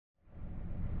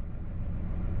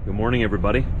Good morning,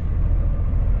 everybody.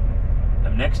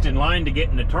 I'm next in line to get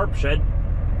in the tarp shed.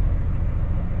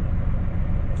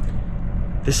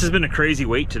 This has been a crazy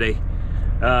wait today.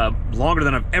 Longer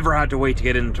than I've ever had to wait to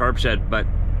get in the tarp shed, but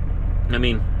I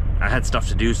mean, I had stuff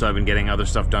to do, so I've been getting other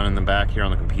stuff done in the back here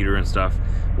on the computer and stuff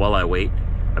while I wait.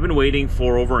 I've been waiting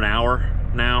for over an hour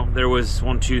now. There was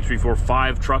 1, 2, 3, 4,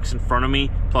 5 trucks in front of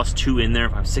me, plus 2 in there,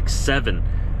 5, 6, 7.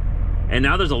 And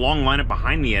now there's a long lineup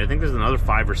behind me yet. I think there's another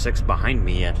 5 or 6 behind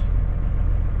me yet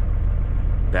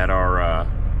that are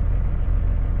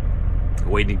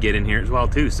waiting to get in here as well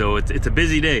too. So it's a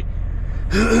busy day.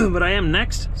 But I am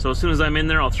next, so as soon as I'm in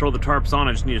there, I'll throw the tarps on.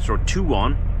 I just need to throw 2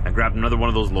 on. I grabbed another one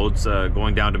of those loads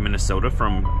going down to Minnesota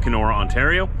from Kenora,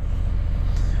 Ontario.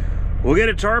 We'll get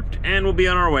it tarped and we'll be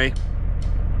on our way.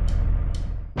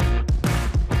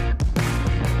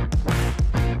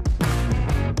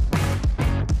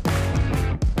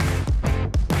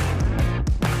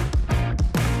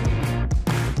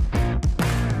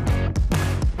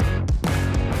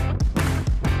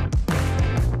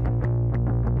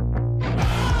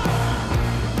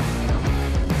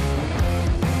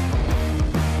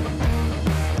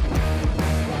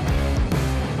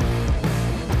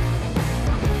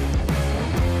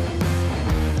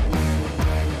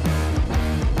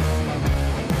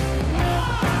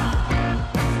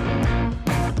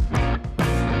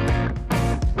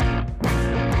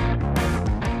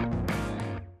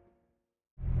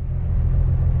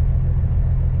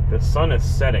 The sun is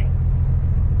setting,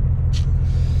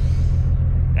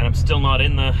 and I'm still not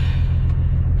in the,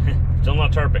 still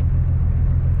not tarping.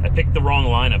 I picked the wrong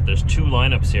lineup. There's 2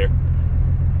 lineups here.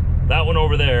 That one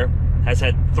over there has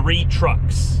had 3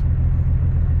 trucks.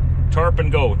 Tarp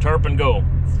and go,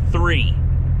 3.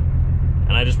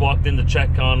 And I just walked in to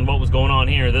check on what was going on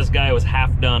here. This guy was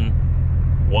half done,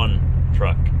 1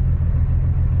 truck.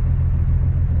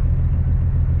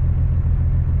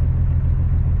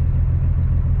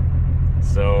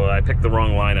 So I picked the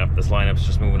wrong lineup. This lineup's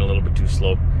just moving a little bit too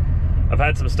slow. I've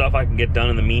had some stuff I can get done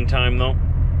in the meantime though.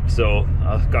 So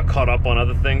I got caught up on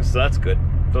other things, so that's good.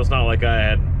 So it's not like I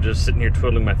had just sitting here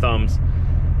twiddling my thumbs.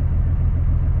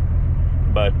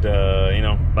 But, you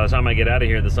know, by the time I get out of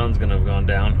here, the sun's gonna have gone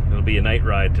down. It'll be a night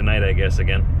ride tonight, I guess,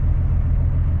 again.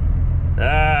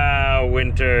 Ah,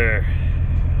 winter.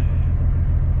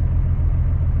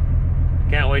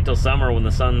 Can't wait till summer when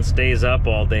the sun stays up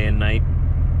all day and night.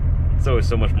 It's always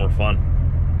so much more fun.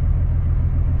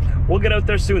 We'll get out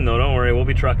there soon though, don't worry, we'll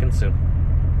be trucking soon.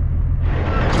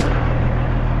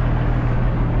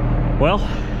 Well,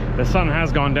 the sun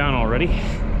has gone down already.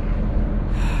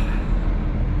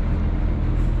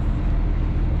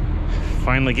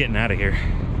 Finally getting out of here.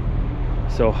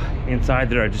 So inside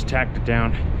there I just tacked it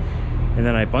down and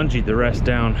then I bungeed the rest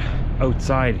down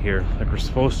outside here like we're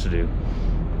supposed to do.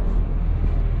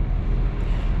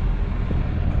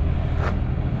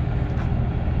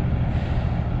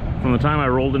 From the time I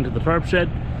rolled into the tarp shed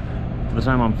to the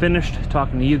time I'm finished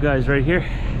talking to you guys right here,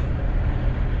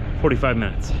 45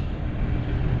 minutes.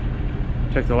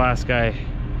 Took the last guy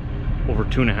over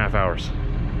 2.5 hours.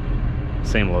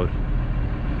 Same load.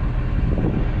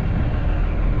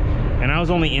 And I was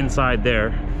only inside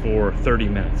there for 30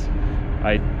 minutes.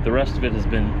 The rest of it has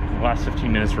been, the last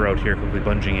 15 minutes we're out here quickly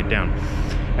bungeeing it down.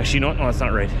 Actually, no, that's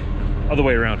not right. Other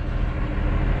way around.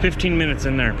 15 minutes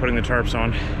in there putting the tarps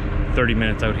on. 30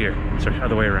 minutes out here. Sorry,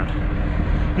 other way around.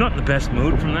 Not the best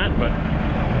mood from that, but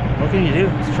what can you do?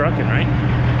 It's trucking, right?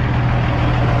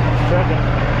 It's trucking.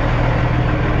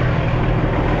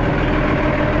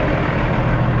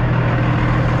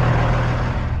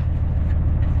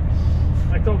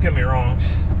 Like, don't get me wrong.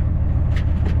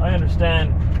 I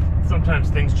understand sometimes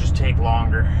things just take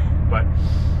longer, but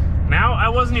now I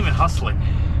wasn't even hustling.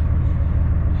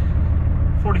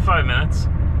 45 minutes.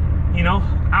 You know,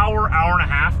 hour and a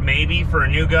half maybe for a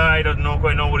new guy, doesn't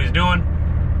quite know what he's doing.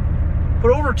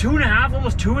 But over 2.5,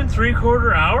 almost 2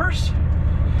 3/4 hours?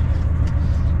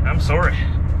 I'm sorry.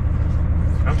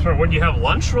 I'm sorry, what, did you have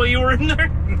lunch while you were in there?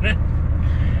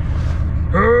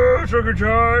 Oh, Trucker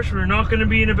Josh, we're not gonna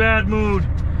be in a bad mood.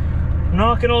 I'm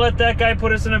not gonna let that guy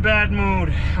put us in a bad mood.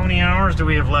 How many hours do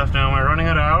we have left now? Am I running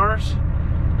out of hours?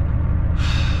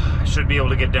 I should be able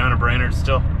to get down to Brainerd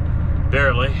still.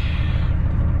 Barely.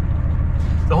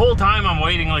 The whole time I'm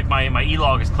waiting, like my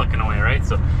e-log is clicking away, right?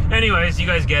 So anyways, you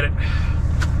guys get it.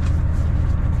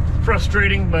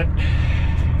 Frustrating, but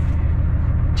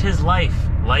 'tis life.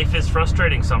 Life is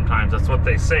frustrating sometimes, that's what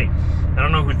they say. I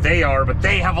don't know who they are, but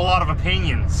they have a lot of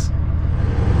opinions.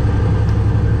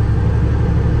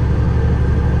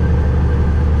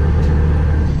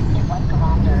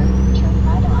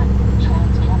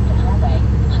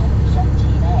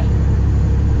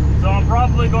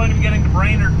 in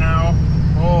Brainerd now.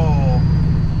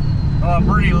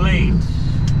 Pretty late.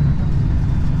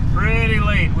 Pretty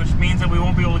late, which means that we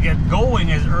won't be able to get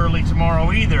going as early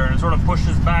tomorrow either, and it sort of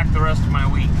pushes back the rest of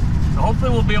my week. So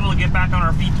hopefully we'll be able to get back on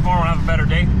our feet tomorrow and have a better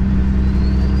day.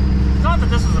 It's not that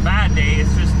this was a bad day,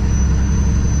 it's just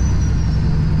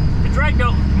it dragged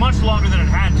out much longer than it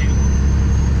had to.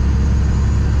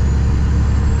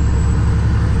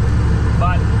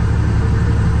 But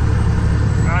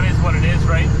that is what it is,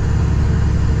 right?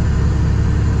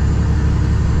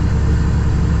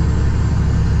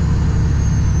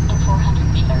 In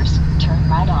 400 meters, turn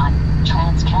right on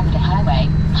Trans-Canada Highway,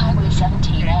 Highway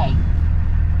 17A.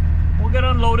 We'll get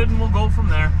unloaded and we'll go from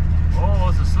there. Oh,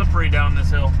 it's a slippery down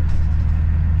this hill.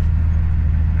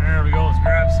 There we go. Let's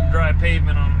grab some dry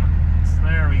pavement on them.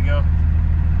 There we go.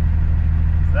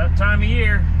 It's that time of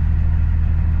year.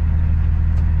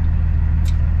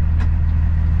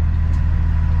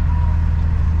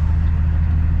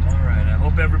 Alright, I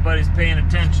hope everybody's paying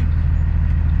attention.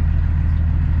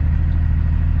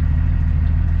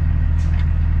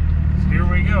 So here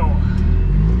we go.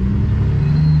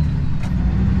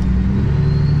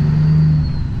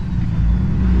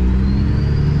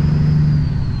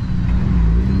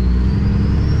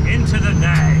 Into the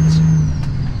night.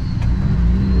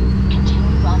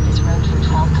 Continue on this road for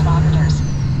 12 kilometers.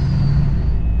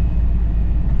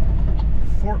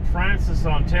 Fort Frances,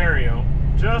 Ontario.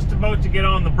 Just about to get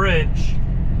on the bridge.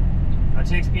 That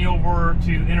takes me over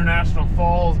to International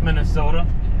Falls, Minnesota.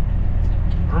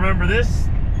 Remember this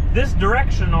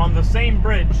direction on the same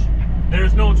bridge,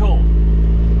 there's no toll.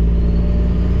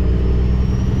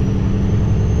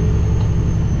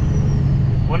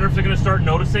 Wonder if they're gonna start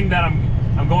noticing that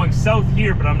I'm going south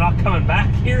here, but I'm not coming back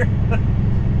here.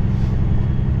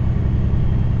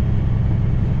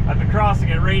 I've been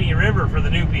crossing at Rainy River for the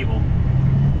new people.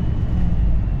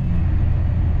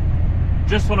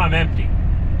 Just when I'm empty.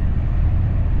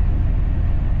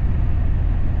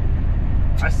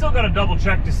 I still gotta double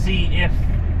check to see if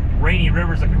Rainy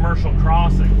River's a commercial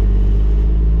crossing.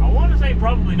 I want to say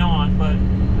probably not, but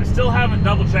I still haven't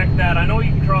double checked that. I know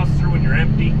you can cross through when you're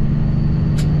empty.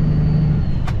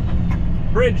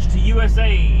 Bridge to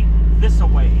USA, this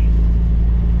away.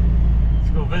 Let's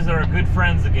go visit our good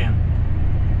friends again.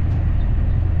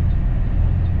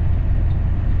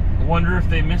 I wonder if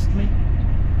they missed me.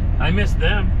 I missed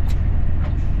them.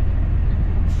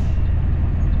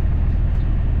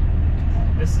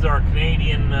 This is our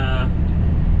Canadian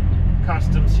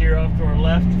customs here off to our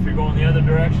left if you're going the other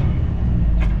direction.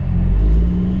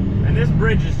 And this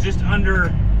bridge is just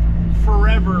under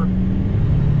forever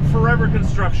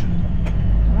construction.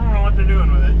 I don't know what they're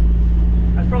doing with it.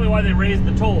 That's probably why they raised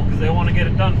the toll, because they want to get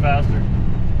it done faster.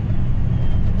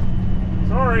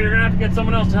 Sorry, you're gonna have to get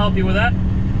someone else to help you with that.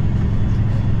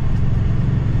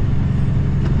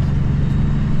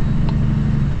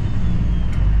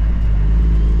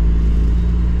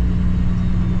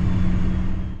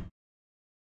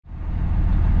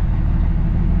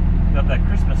 Got that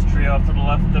Christmas tree off to the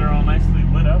left there, all nicely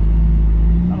lit up.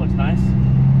 That looks nice.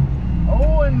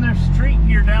 Oh, and their street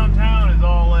here downtown is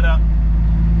all lit up.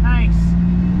 Nice.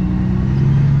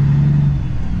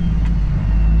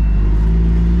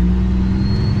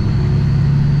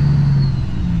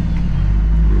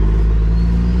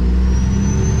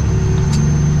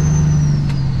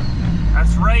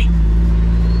 That's right.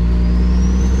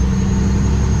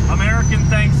 American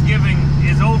Thanksgiving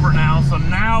is over now, so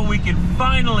now we can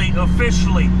finally,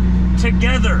 officially,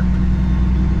 together,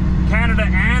 Canada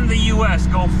and the US,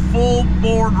 go full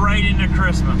board right into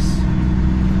Christmas.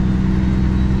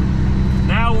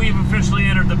 Now we've officially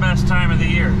entered the best time of the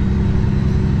year.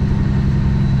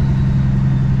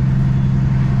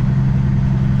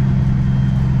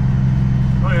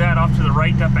 Look at that, off to the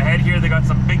right up ahead here, they got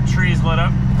some big trees lit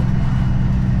up.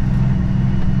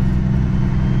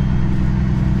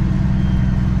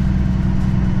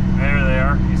 There they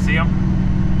are, you see them?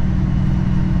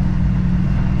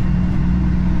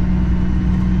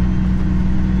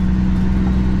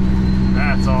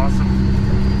 That's awesome.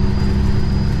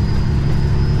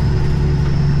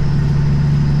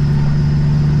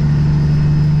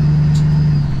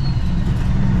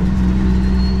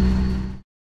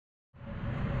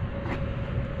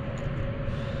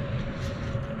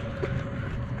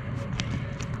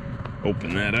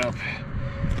 Open that up.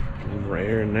 Right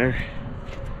here in there.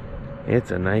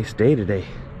 It's a nice day today.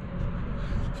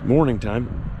 It's morning time.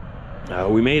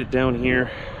 We made it down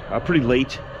here pretty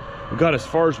late. We got as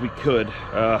far as we could.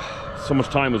 So much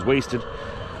time was wasted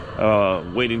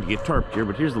waiting to get tarped here,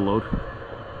 but here's the load.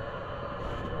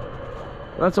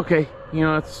 That's okay. You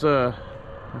know, that's the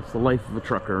life of a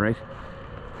trucker, right?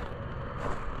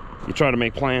 you try to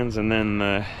make plans and then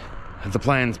the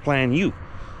plans plan you.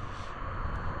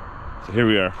 So here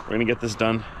we are. We're gonna get this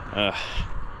done.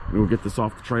 We'll get this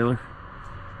off the trailer,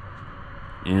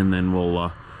 and then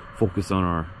we'll focus on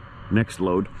our next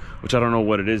load, which I don't know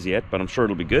what it is yet, but I'm sure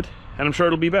it'll be good, and I'm sure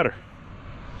it'll be better.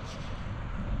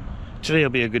 Today will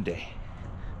be a good day.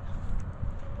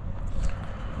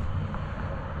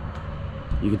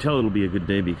 You can tell it'll be a good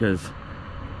day because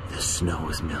the snow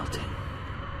is melting.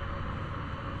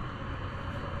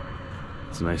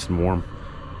 It's nice and warm.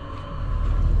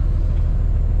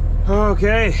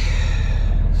 Okay,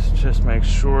 let's just make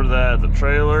sure that the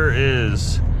trailer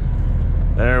is,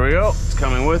 there we go, it's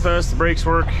coming with us. The brakes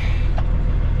work,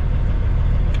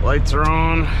 lights are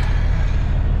on,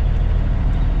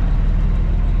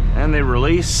 and they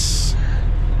release.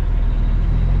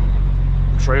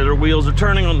 Trailer wheels are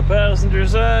turning on the passenger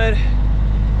side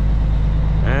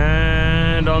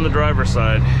and on the driver's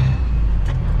side.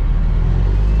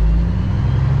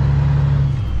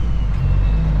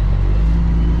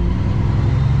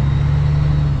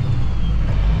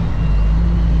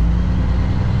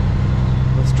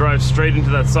 Let's drive straight into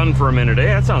that sun for a minute, eh?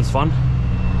 That sounds fun.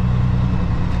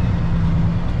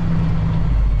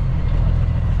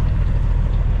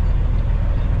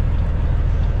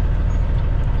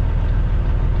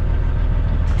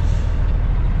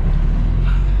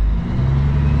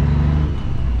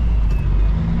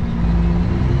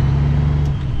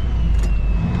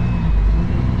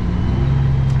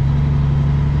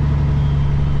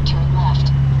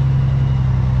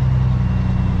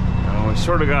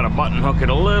 Sort of got to button hook it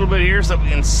a little bit here so we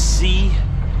can see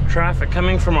traffic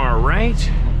coming from our right.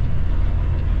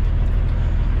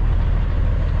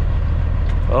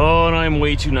 Oh, and I'm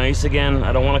way too nice again.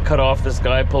 I don't want to cut off this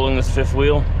guy pulling this fifth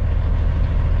wheel.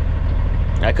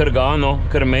 I could have gone though,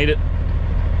 could have made it.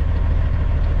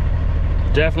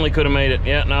 Definitely could have made it.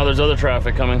 Yeah, now there's other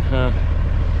traffic coming.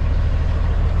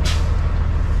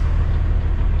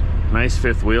 Nice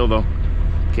fifth wheel though.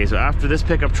 Okay, so after this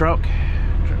pickup truck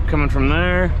coming from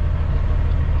there,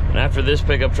 and after this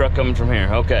pickup truck coming from here.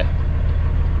 Okay,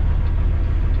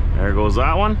 there goes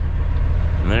that one,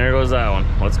 and there goes that one.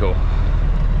 Let's go.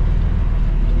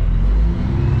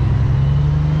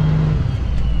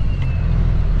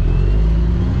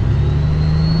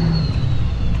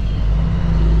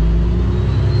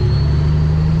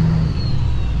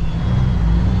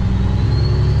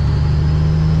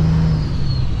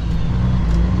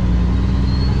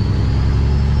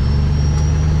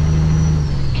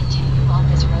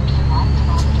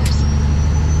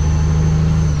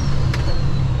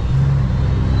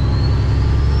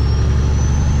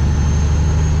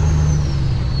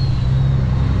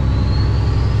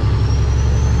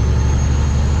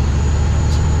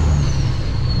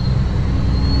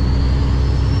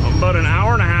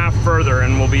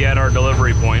 Be at our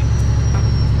delivery point.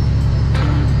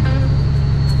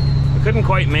 I couldn't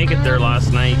quite make it there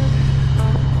last night.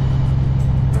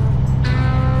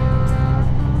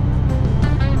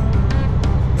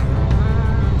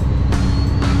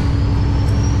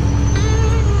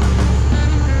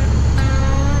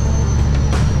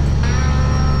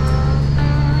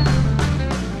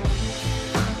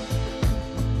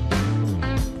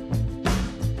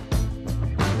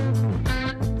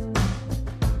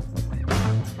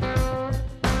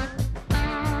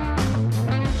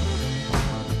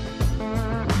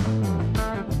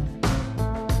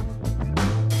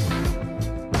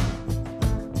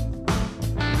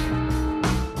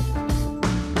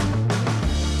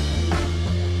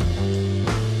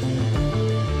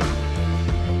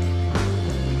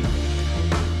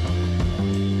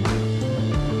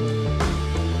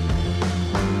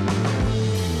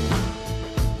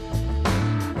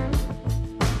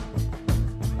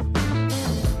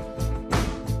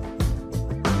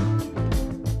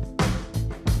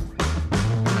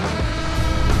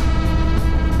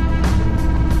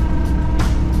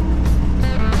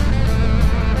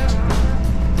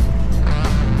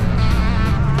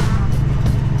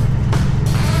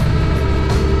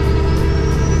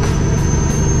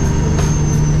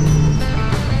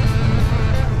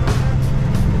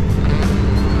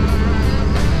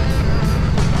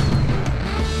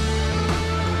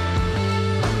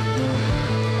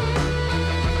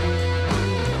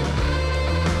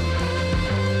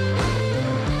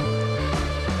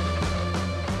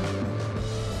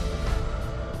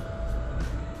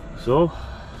 So,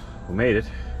 we made it.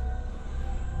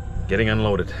 Getting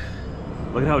unloaded.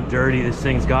 Look at how dirty this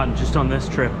thing's gotten just on this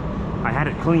trip. I had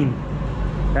it clean.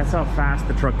 That's how fast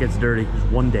the truck gets dirty, just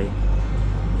one day.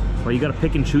 Well, you gotta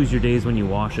pick and choose your days when you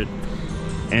wash it.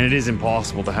 And it is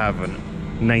impossible to have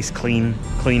nice clean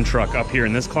truck up here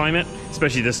in this climate,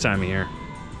 especially this time of year.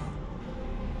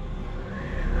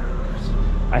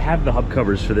 I have the hub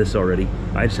covers for this already.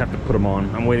 I just have to put them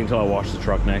on. I'm waiting until I wash the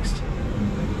truck next.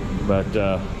 But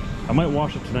I might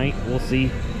wash it tonight. We'll see.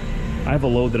 I have a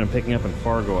load that I'm picking up in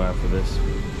Fargo after this.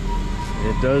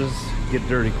 It does get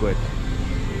dirty quick,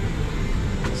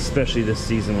 especially this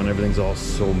season when everything's all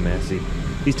so messy.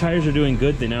 These tires are doing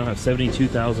good. They now have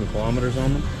 72,000 kilometers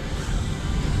on them.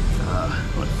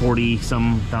 What,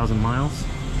 40-some thousand miles?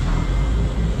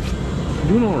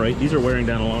 Doing all right. These are wearing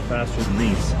down a lot faster than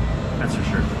these. That's for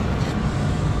sure.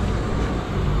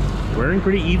 Wearing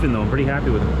pretty even though. I'm pretty happy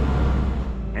with them.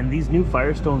 And these new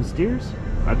Firestone steers,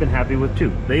 I've been happy with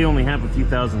too. They only have a few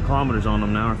thousand kilometers on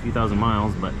them now, or a few thousand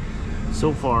miles, but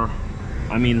so far,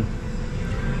 I mean,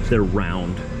 they're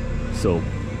round, so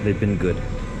they've been good.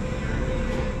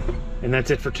 And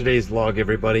that's it for today's vlog,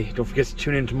 everybody. Don't forget to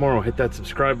tune in tomorrow. Hit that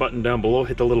subscribe button down below.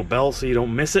 Hit the little bell so you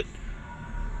don't miss it.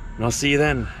 And I'll see you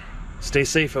then. Stay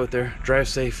safe out there. Drive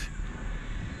safe.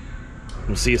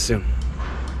 We'll see you soon.